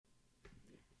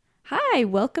Hi,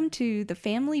 welcome to the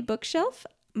Family Bookshelf.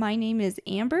 My name is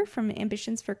Amber from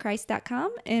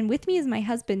ambitionsforchrist.com, and with me is my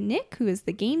husband Nick, who is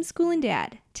the game school and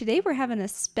dad. Today we're having a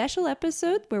special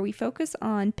episode where we focus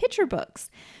on picture books.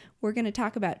 We're going to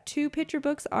talk about 2 picture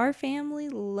books our family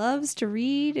loves to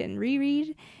read and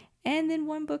reread, and then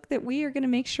one book that we are going to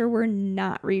make sure we're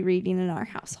not rereading in our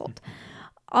household.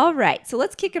 All right, so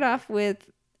let's kick it off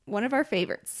with one of our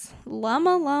favorites,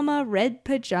 Llama Llama Red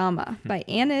Pajama by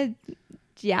Anna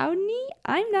Downey.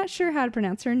 I'm not sure how to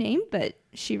pronounce her name, but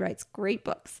she writes great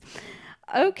books.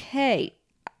 Okay,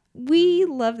 we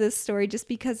love this story just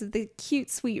because of the cute,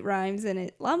 sweet rhymes in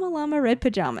it. Llama Llama Red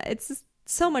Pajama. It's just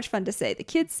so much fun to say. The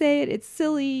kids say it. It's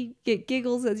silly. Get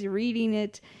giggles as you're reading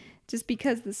it just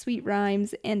because of the sweet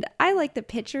rhymes. And I like the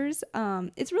pictures.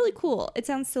 It's really cool. It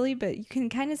sounds silly, but you can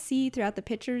kind of see throughout the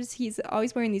pictures he's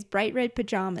always wearing these bright red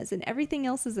pajamas, and everything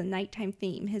else is a nighttime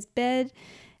theme. His bed,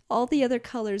 all the other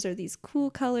colors are these cool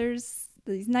colors,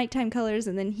 these nighttime colors,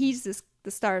 and then he's just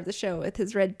the star of the show with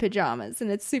his red pajamas, and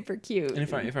it's super cute. And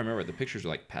if I remember, the pictures are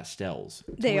like pastels.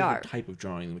 They are. The type of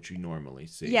drawing which you normally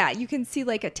see. Yeah, you can see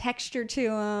like a texture to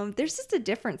them. There's just a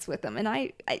difference with them, and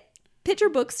I picture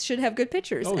books should have good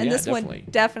pictures, Oh, and yeah, this definitely.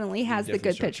 one definitely has the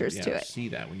good Definitely pictures to it. See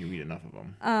that when you read enough of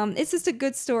them. It's just a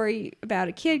good story about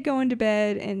a kid going to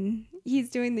bed, and he's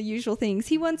doing the usual things.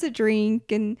 He wants a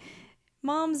drink, and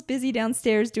Mom's busy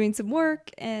downstairs doing some work,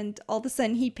 and all of a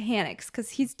sudden he panics because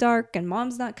he's dark and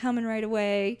Mom's not coming right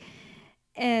away.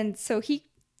 And so he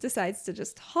decides to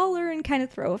just holler and kind of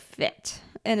throw a fit.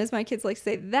 And as my kids like to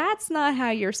say, that's not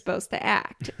how you're supposed to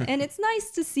act. And it's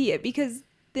nice to see it because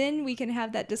then we can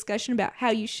have that discussion about how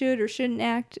you should or shouldn't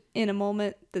act in a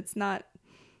moment that's not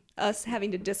us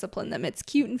having to discipline them. It's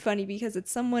cute and funny because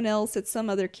it's someone else, it's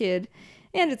some other kid,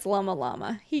 and it's Llama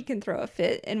Llama. He can throw a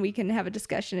fit, and we can have a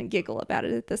discussion and giggle about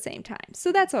it at the same time.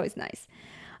 So that's always nice.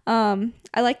 I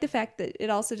like the fact that it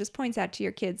also just points out to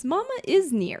your kids, Mama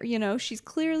is near. You know, she's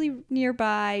clearly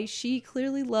nearby. She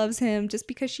clearly loves him. Just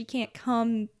because she can't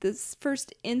come this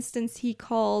first instance he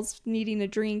calls needing a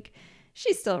drink,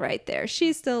 she's still right there.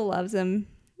 She still loves him,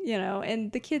 you know,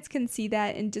 and the kids can see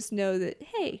that and just know that,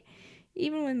 hey,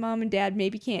 even when Mom and Dad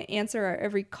maybe can't answer our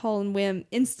every call and whim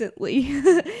instantly,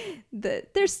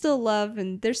 that there's still love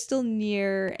and they're still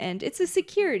near, and it's a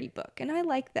security book, and I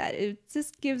like that. It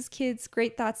just gives kids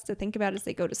great thoughts to think about as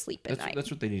they go to sleep at night.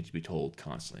 That's what they need to be told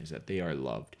constantly, is that they are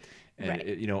loved. And,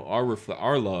 Right.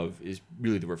 Our love is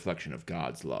really the reflection of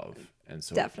God's love. And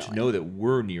so Definitely. to know that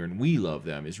we're near and we love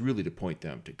them is really to point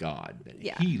them to God, that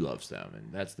Yeah. He loves them,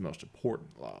 and that's the most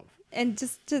important love. And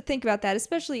just to think about that,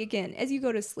 especially again, as you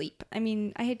go to sleep. I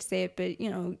mean, I hate to say it, but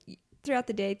you know, throughout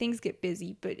the day, things get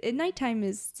busy. But at nighttime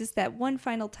is just that one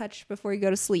final touch before you go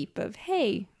to sleep of,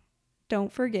 hey,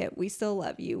 don't forget, we still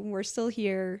love you. We're still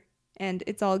here, and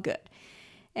it's all good.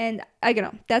 And I don't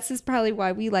know, that's just probably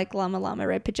why we like Llama Llama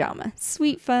Red Pajama.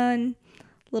 Sweet, fun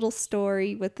little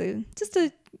story with just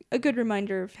a good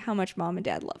reminder of how much Mom and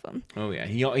Dad love them. Oh yeah,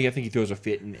 I think he throws a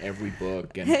fit in every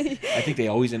book, and I think they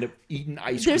always end up eating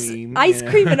ice There's cream. ice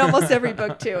cream in almost every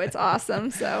book too. It's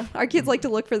awesome. So our kids like to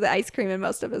look for the ice cream in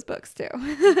most of his books too.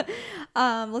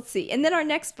 Let's see. And then our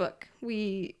next book,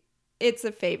 it's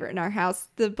a favorite in our house.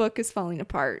 The book is falling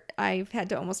apart. I've had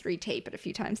to almost retape it a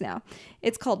few times now.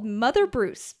 It's called Mother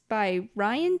Bruce by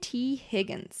Ryan T.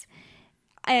 Higgins.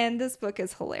 And this book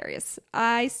is hilarious.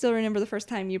 I still remember the first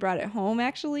time you brought it home,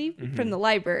 actually, from the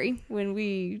library, when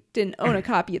we didn't own a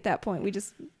copy at that point.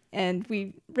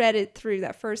 We read it through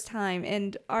that first time,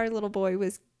 and our little boy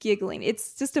was giggling.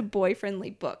 It's just a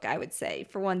boy-friendly book, I would say,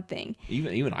 for one thing.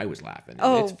 Even I was laughing.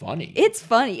 Oh, it's funny. It's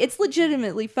funny. It's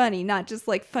legitimately funny, not just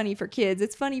like funny for kids.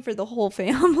 It's funny for the whole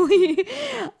family.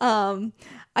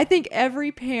 I think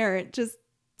every parent just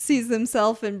sees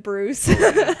themselves in Bruce.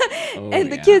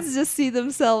 And the kids just see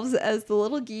themselves as the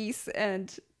little geese,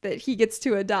 and that he gets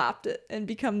to adopt it and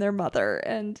become their mother.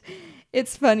 And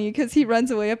it's funny because he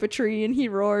runs away up a tree and he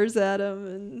roars at him,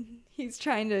 and he's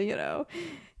trying to, you know,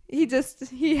 he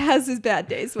has his bad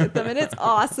days with them. And it's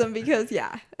awesome because,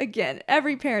 yeah, again,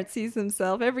 every parent sees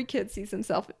himself, every kid sees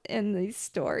himself in these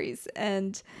stories.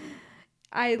 And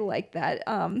I like that.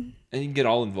 And you can get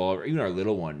all involved. Even our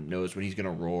little one knows when he's going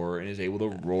to roar and is able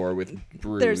to roar with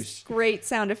Bruce. There's great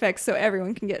sound effects so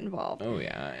everyone can get involved. Oh,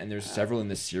 yeah. And there's several in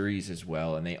the series as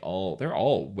well. And they're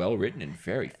all well written and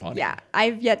very funny. Yeah.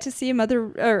 I've yet to see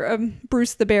a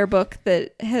Bruce the Bear book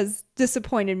that has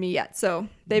disappointed me yet. So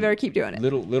they better keep doing it.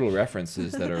 Little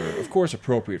references that are, of course,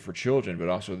 appropriate for children, but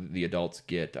also the adults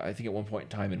get. I think at one point in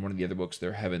time in one of the other books,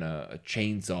 they're having a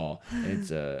chainsaw. And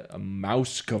it's a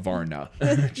mouse cavarna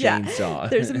chainsaw.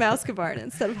 There's a mouse Azkaban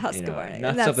instead of Husqvarna.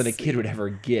 Not something a kid would ever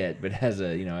get, but as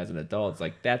an adult, it's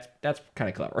like that's kind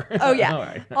of clever. Oh yeah. All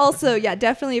right. Also, yeah,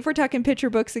 definitely. If we're talking picture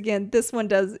books again, this one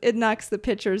knocks the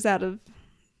pictures out of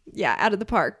the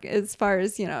park as far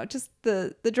as just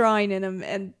the drawing in them,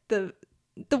 and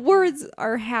the words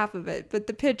are half of it, but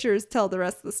the pictures tell the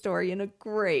rest of the story in a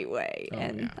great way,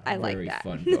 and I like that.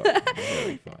 Very fun book.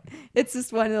 Very fun. It's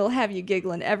just one that'll have you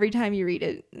giggling every time you read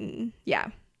it.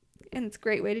 And it's a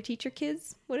great way to teach your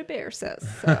kids what a bear says.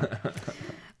 So.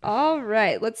 All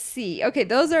right, let's see. Okay,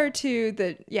 those are two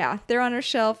that, they're on our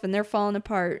shelf and they're falling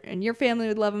apart, and your family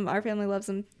would love them. Our family loves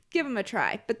them. Give them a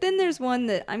try. But then there's one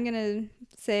that I'm going to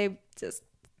say just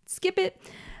skip it.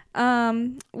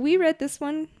 We read this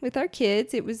one with our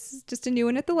kids. It was just a new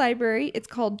one at the library. It's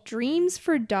called Dreams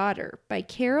for Daughter by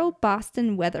Carol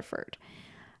Boston Weatherford.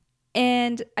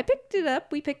 And we picked it up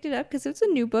because it's a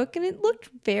new book and it looked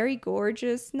very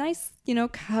gorgeous. Nice,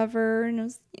 cover.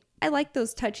 And I like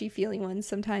those touchy-feely ones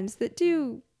sometimes that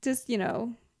do just,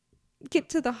 get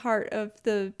to the heart of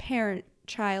the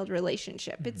parent-child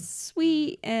relationship. Mm-hmm. It's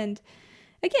sweet, and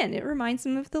again, it reminds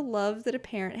them of the love that a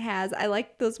parent has. I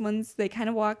like those ones. They kind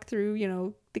of walk through,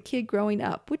 the kid growing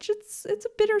up, which it's a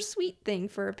bittersweet thing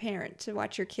for a parent to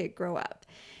watch your kid grow up.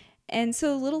 And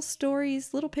so little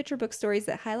picture book stories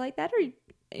that highlight that are,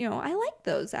 I like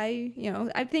those. I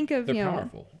think of, they're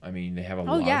powerful. I mean, they have a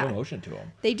lot of emotion to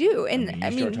them. They do. And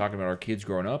you start talking about our kids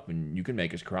growing up and you can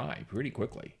make us cry pretty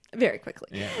quickly. Very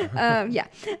quickly. Yeah.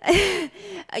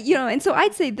 And so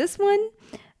I'd say this one,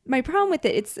 my problem with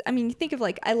it, think of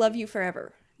like I Love You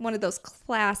Forever, one of those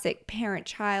classic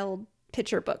parent-child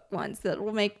picture book ones that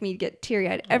will make me get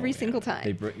teary-eyed every single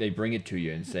time. They bring it to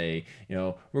you and say,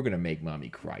 we're going to make mommy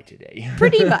cry today.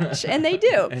 Pretty much. And they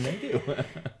do. And they do.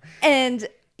 And,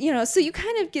 so you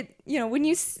kind of get,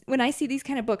 when I see these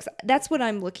kind of books, that's what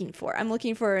I'm looking for. I'm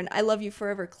looking for an I Love You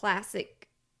Forever classic,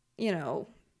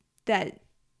 that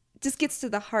just gets to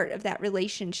the heart of that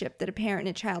relationship that a parent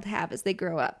and a child have as they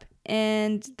grow up.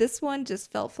 And this one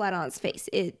just fell flat on its face.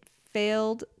 It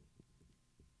failed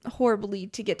horribly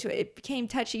to get to it. It became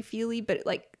touchy-feely, but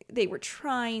they were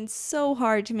trying so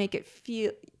hard to make it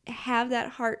have that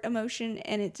heart emotion,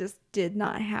 and it just did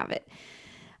not have it.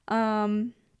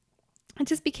 It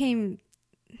just became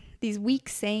these weak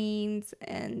sayings,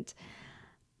 and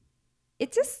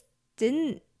it just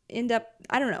didn't end up,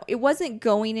 I don't know, it wasn't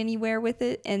going anywhere with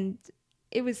it, and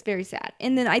it was very sad.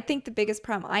 And then I think the biggest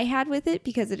problem I had with it,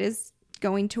 because it is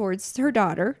going towards her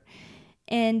daughter,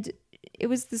 and it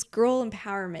was this girl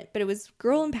empowerment, but it was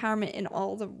girl empowerment in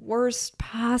all the worst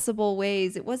possible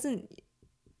ways. It wasn't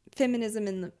feminism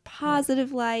in the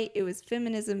positive light. It was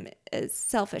feminism as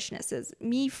selfishness, as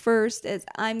me first, as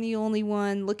I'm the only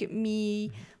one. Look at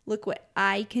me. Look what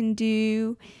I can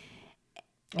do.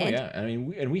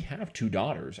 We have two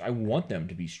daughters. I want them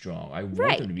to be strong. I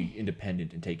want them to be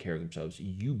independent and take care of themselves.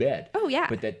 You bet. Oh, yeah.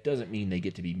 But that doesn't mean they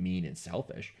get to be mean and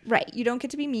selfish. Right. You don't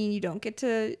get to be mean. You don't get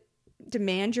to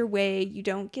demand your way. You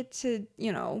don't get to,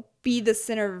 be the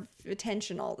center of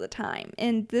attention all the time.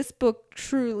 And this book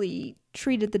truly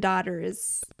treated the daughter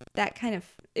as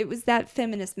it was that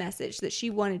feminist message that she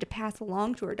wanted to pass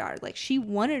along to her daughter. Like, she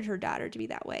wanted her daughter to be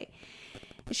that way.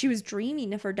 She was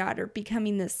dreaming of her daughter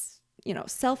becoming this,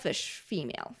 selfish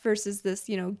female versus this,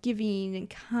 giving and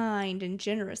kind and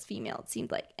generous female, it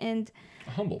seemed like. And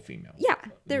a humble female. Yeah.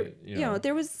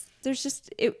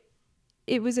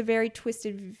 It was a very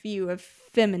twisted view of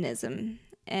feminism,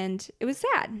 and it was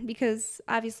sad because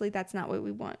obviously that's not what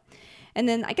we want. And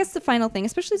then I guess the final thing,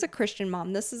 especially as a Christian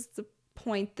mom, this is the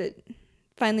point that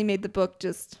finally made the book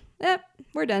just,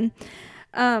 we're done,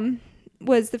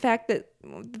 was the fact that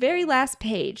the very last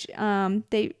page,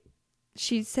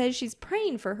 she says she's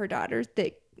praying for her daughter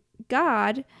that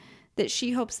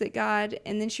she hopes that God,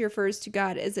 and then she refers to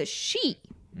God as a she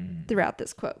throughout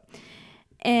this quote.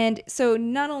 And so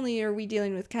not only are we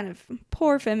dealing with kind of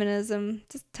poor feminism,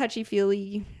 just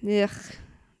touchy-feely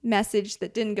message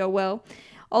that didn't go well,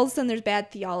 all of a sudden there's bad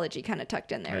theology kind of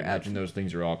tucked in there. I imagine those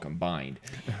things are all combined.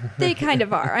 They kind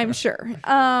of are, I'm sure.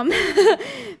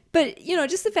 But,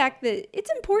 just the fact that it's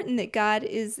important that God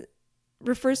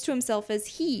refers to himself as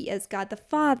God the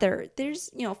Father.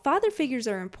 There's, father figures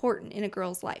are important in a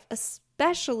girl's life,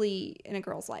 especially in a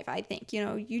girl's life, I think.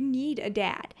 You need a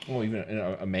dad. Well, even in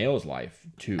a male's life,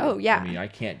 too. Oh, yeah. I mean,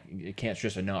 it can't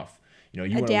stress enough.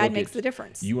 A dad makes the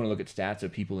difference. You want to look at stats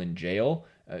of people in jail,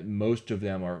 most of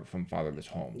them are from fatherless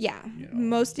homes. Yeah.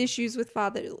 Most issues with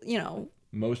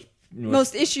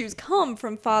most issues come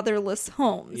from fatherless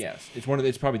homes. Yes. It's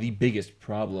probably the biggest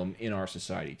problem in our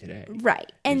society today.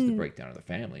 Right. And the breakdown of the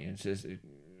family. It's just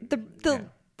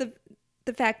the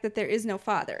the fact that there is no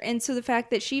father. And so the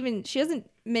fact that she doesn't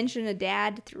mention a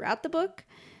dad throughout the book.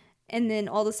 And then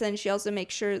all of a sudden she also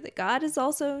makes sure that God is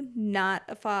also not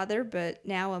a father, but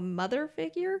now a mother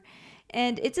figure.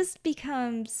 And it just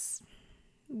becomes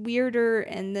weirder.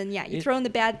 And then, yeah, you throw in the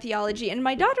bad theology. And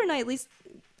my daughter and I, at least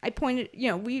I pointed,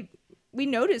 we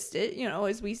noticed it,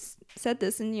 as we said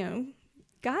this, and,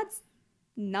 God's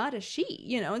not a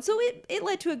she, and so it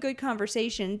led to a good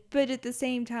conversation. But at the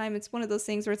same time, it's one of those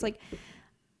things where it's like,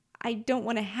 I don't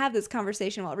want to have this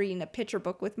conversation while reading a picture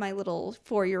book with my little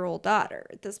 4-year-old daughter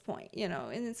at this point,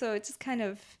 and so it's just kind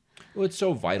of... Well, it's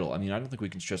so vital. I mean, I don't think we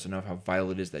can stress enough how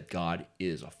vital it is that God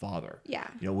is a father. Yeah.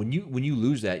 When you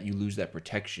lose that, you lose that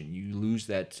protection. You lose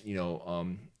that,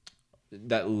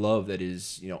 that love that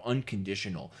is,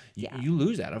 unconditional. You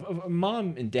lose that.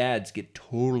 Mom and dads get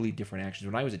totally different actions.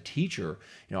 When I was a teacher,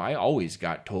 I always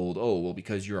got told, oh, well,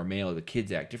 because you're a male, the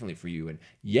kids act differently for you. And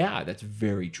yeah, that's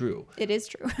very true. It is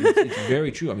true. It's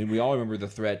very true. I mean, we all remember the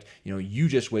threat, you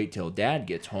just wait till dad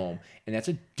gets home. And that's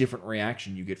a different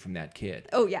reaction you get from that kid.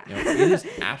 Oh, yeah. It is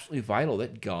absolutely vital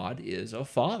that God is a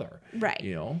father. Right.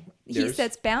 He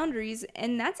sets boundaries,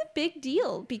 and that's a big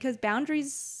deal because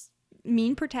boundaries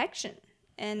mean protection.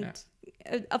 And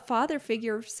a father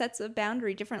figure sets a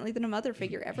boundary differently than a mother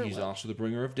figure ever will. He's also the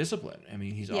bringer of discipline. I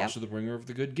mean, he's also the bringer of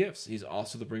the good gifts. He's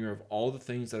also the bringer of all the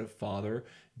things that a father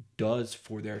does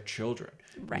for their children.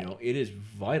 Right. It is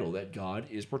vital that God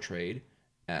is portrayed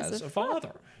as a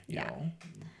father. You know.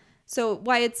 So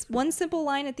why it's one simple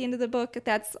line at the end of the book,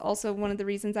 that's also one of the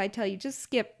reasons I tell you, just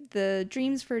skip the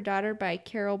Dreams for a Daughter by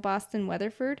Carol Boston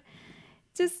Weatherford.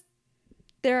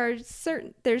 There's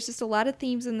just a lot of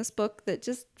themes in this book that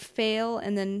just fail,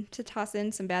 and then to toss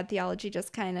in some bad theology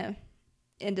just kind of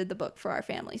ended the book for our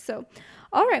family. So,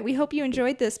 all right, we hope you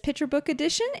enjoyed this picture book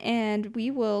edition, and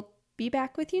we will be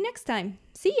back with you next time.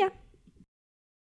 See ya!